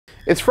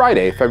It's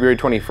Friday, February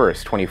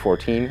 21st,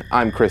 2014.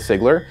 I'm Chris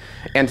Ziegler,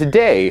 and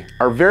today,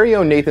 our very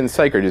own Nathan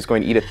Cykiert is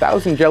going to eat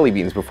 1,000 jelly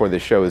beans before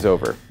this show is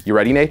over. You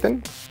ready,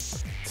 Nathan?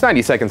 It's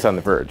 90 seconds on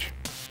The Verge.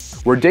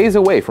 We're days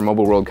away from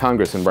Mobile World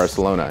Congress in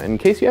Barcelona, and in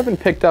case you haven't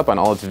picked up on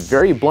all its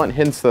very blunt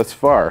hints thus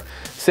far,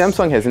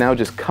 Samsung has now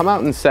just come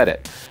out and said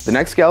it. The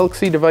next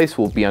Galaxy device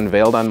will be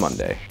unveiled on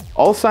Monday.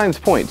 All signs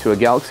point to a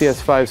Galaxy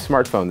S5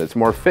 smartphone that's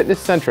more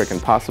fitness-centric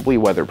and possibly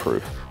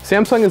weatherproof.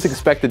 Samsung is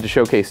expected to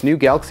showcase new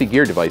Galaxy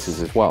Gear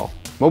devices as well.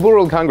 Mobile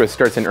World Congress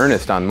starts in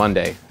earnest on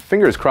Monday.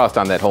 Fingers crossed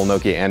on that whole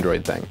Nokia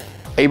Android thing.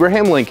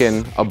 Abraham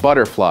Lincoln, a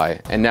butterfly,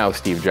 and now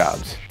Steve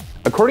Jobs.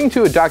 According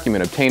to a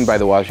document obtained by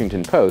the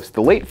Washington Post,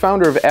 the late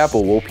founder of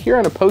Apple will appear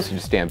on a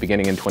postage stamp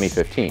beginning in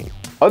 2015.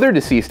 Other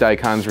deceased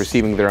icons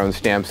receiving their own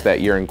stamps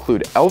that year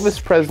include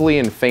Elvis Presley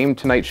and famed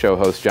Tonight Show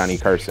host Johnny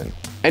Carson.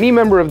 Any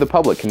member of the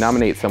public can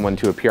nominate someone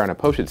to appear on a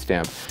postage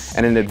stamp,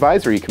 and an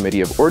advisory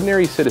committee of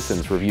ordinary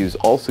citizens reviews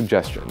all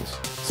suggestions.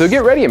 So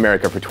get ready,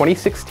 America, for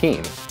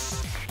 2016.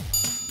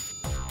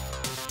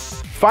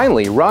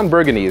 Finally, Ron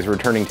Burgundy is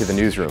returning to the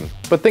newsroom,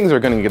 but things are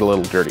going to get a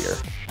little dirtier.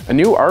 A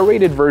new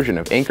R-rated version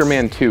of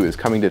Anchorman 2 is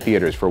coming to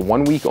theaters for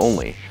 1 week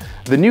only.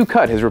 The new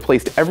cut has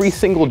replaced every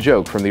single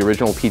joke from the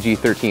original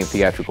PG-13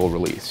 theatrical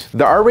release.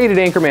 The R-rated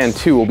Anchorman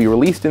 2 will be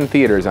released in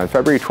theaters on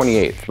February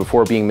 28th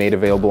before being made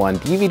available on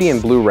DVD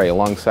and Blu-ray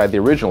alongside the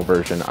original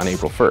version on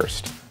April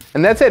 1st.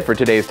 And that's it for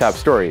today's top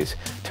stories.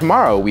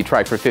 Tomorrow we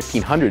try for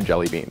 1,500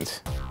 jelly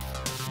beans.